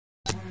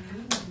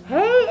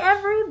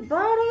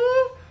everybody.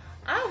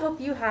 I hope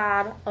you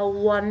had a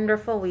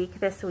wonderful week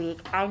this week.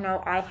 I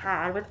know I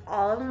had with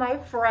all of my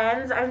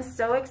friends. I'm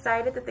so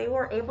excited that they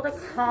were able to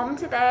come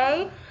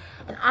today.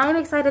 And I'm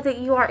excited that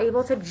you are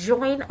able to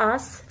join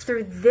us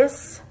through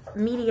this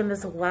medium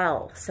as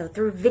well. So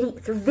through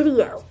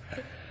video.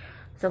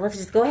 So let's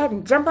just go ahead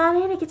and jump on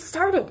in and get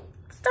started.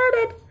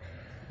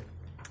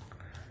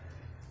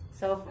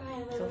 So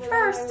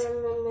first,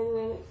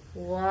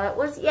 what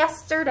was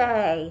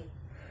yesterday?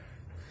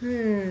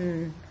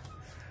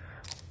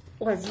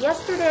 Was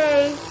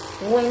yesterday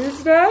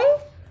Wednesday?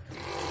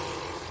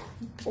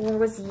 Or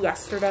was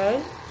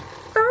yesterday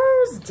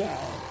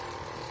Thursday?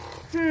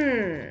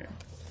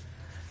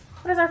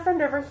 What does our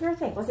friend over here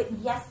think? Was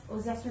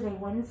yesterday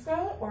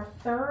Wednesday or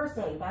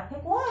Thursday? You gotta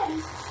pick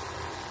one.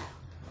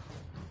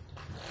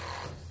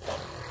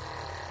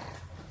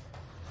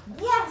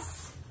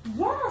 Yes.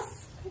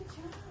 Good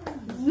job.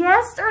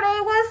 Yesterday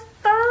was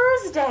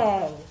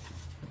Thursday.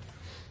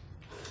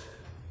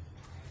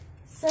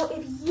 So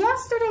if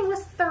yesterday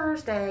was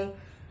Thursday,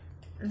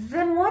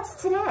 then what's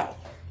today?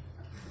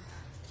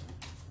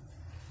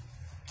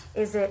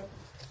 Is it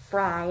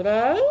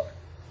Friday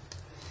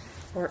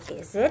or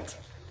is it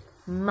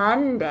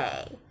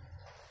Monday?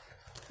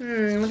 What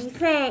do you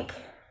think?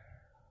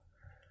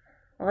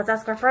 Well, let's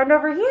ask our friend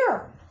over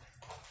here.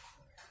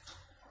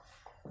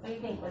 What do you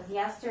think?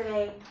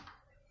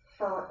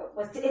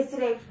 Is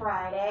today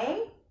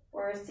Friday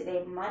or is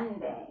today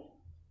Monday?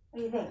 What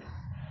do you think?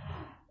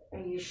 Are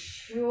you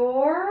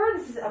sure?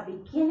 This is a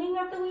beginning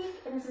of the week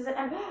and this is an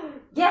end.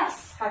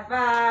 Yes! High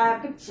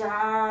five! Good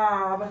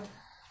job!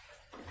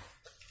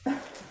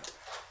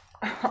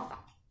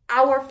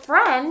 Our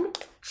friend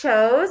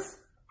chose,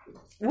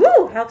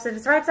 helps if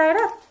it's right side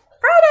up,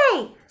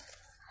 Friday!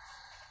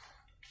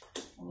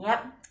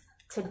 Yep,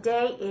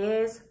 today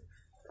is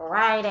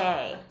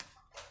Friday.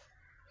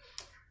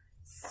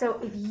 So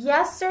if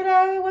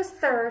yesterday was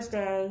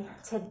Thursday,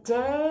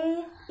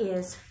 today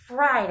is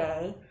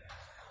Friday,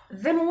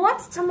 then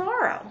what's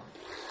tomorrow?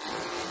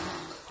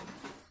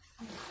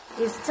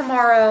 Is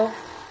tomorrow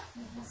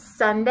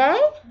Sunday?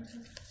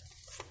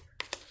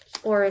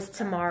 Or is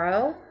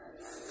tomorrow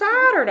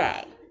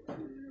Saturday?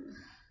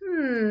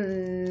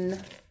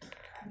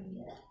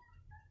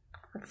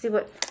 Let's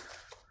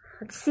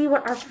see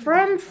what our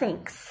friend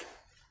thinks.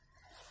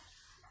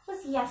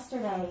 Was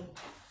yesterday?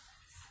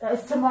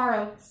 Is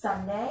tomorrow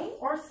Sunday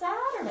or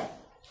Saturday?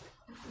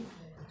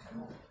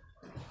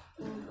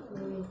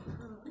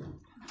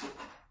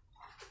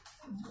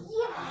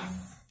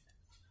 Yes.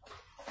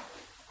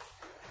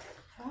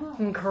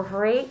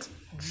 Great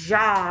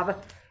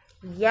job.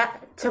 Yeah,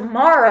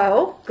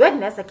 tomorrow,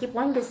 goodness, I keep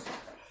wanting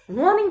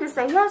to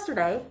say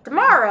yesterday.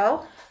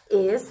 Tomorrow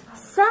is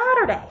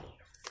Saturday.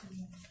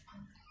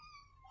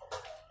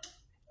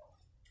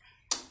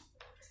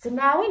 So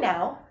now we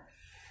know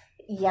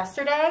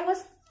yesterday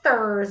was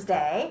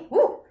Thursday.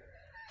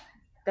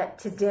 But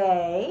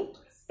today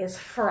is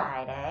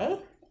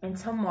Friday and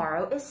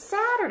tomorrow is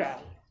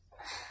Saturday.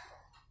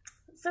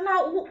 So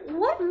now,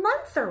 what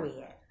month are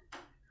we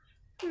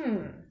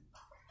in?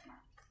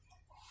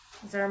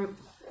 Is there a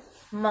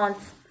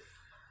month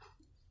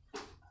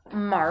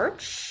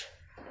March?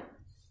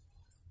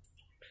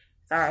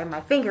 Sorry,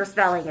 my finger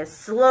spelling is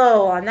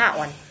slow on that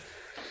one.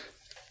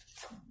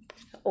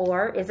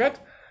 Or is it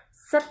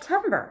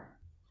September?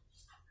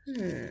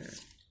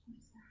 Let's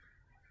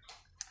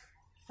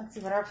see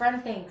what our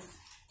friend thinks.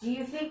 Do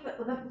you think,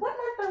 what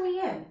month are we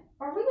in?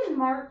 Are we in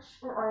March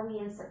or are we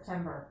in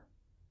September?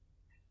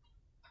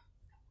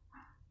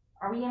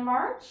 Are we in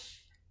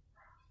March?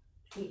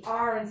 We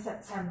are in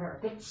September.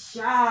 Good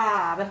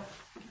job.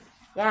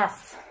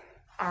 Yes,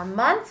 our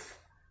month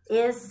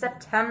is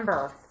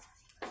September.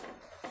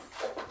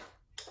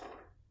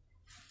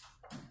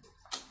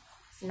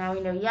 So now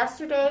we know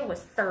yesterday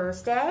was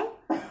Thursday.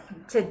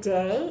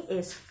 Today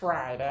is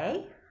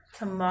Friday.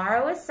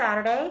 Tomorrow is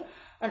Saturday.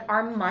 And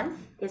our month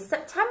is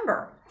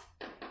September.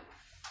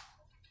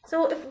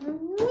 So if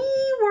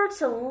we were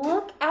to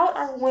look out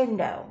our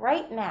window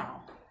right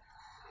now,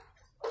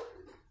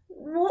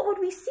 what would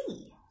we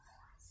see?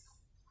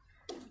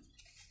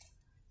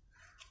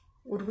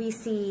 Would we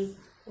see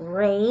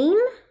rain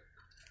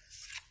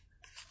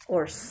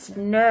or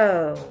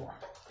snow?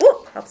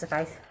 Helps if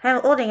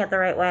I'm holding it the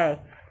right way.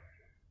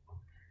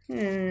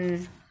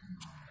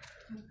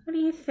 What do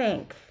you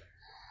think?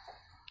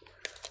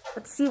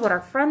 Let's see what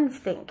our friends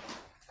think.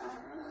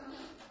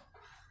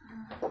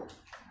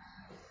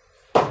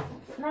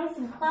 It's nice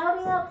and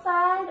cloudy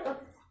outside.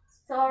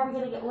 So are we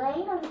going to get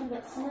rain or are we going to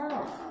get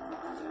snow?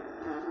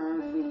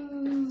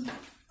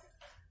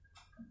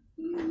 Do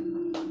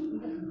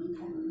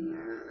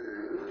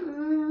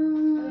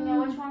we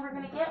know which one we're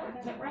going to get? We're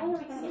going to get rain or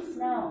we're going to get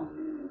snow?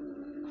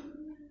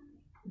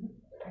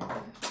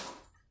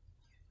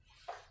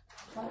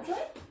 What's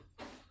it?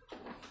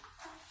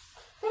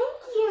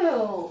 Thank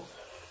you.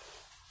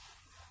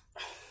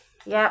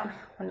 Yep,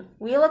 when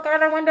we look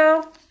out our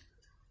window,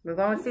 we're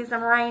going to see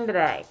some rain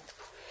today.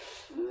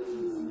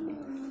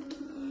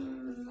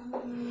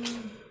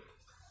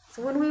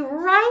 So when we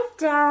write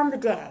down the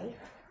day,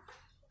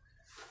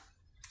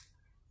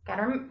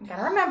 gotta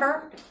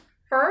remember,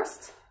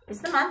 first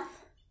is the month,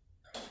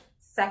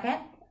 second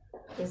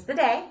is the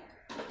day,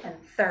 and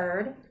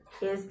third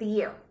is the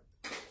year.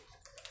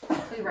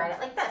 We write it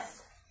like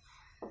this.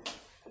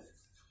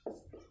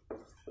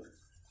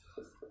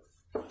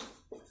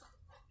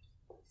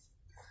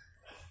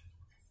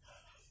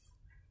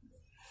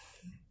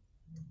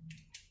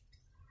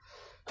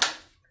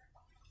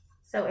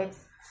 So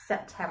it's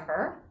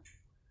September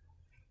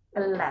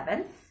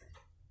 11th,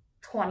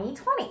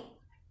 2020.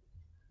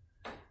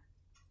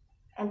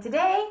 And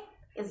today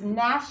is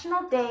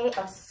National Day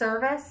of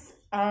Service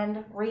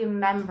and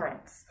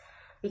Remembrance,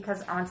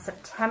 because on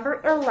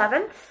September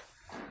 11th,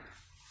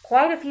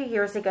 quite a few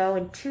years ago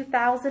in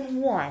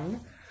 2001,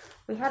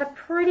 we had a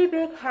pretty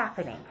big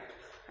happening.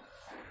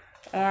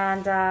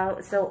 And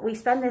so we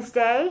spend this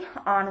day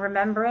on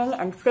remembering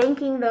and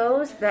thanking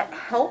those that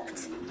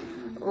helped,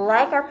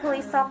 like our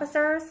police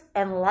officers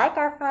and like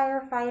our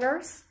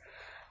firefighters,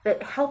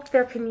 that helped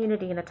their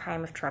community in a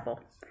time of trouble.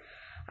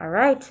 All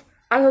right,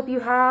 I hope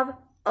you have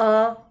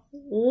a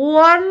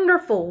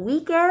wonderful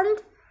weekend,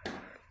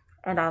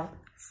 and I'll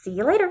see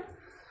you later.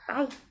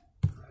 Bye.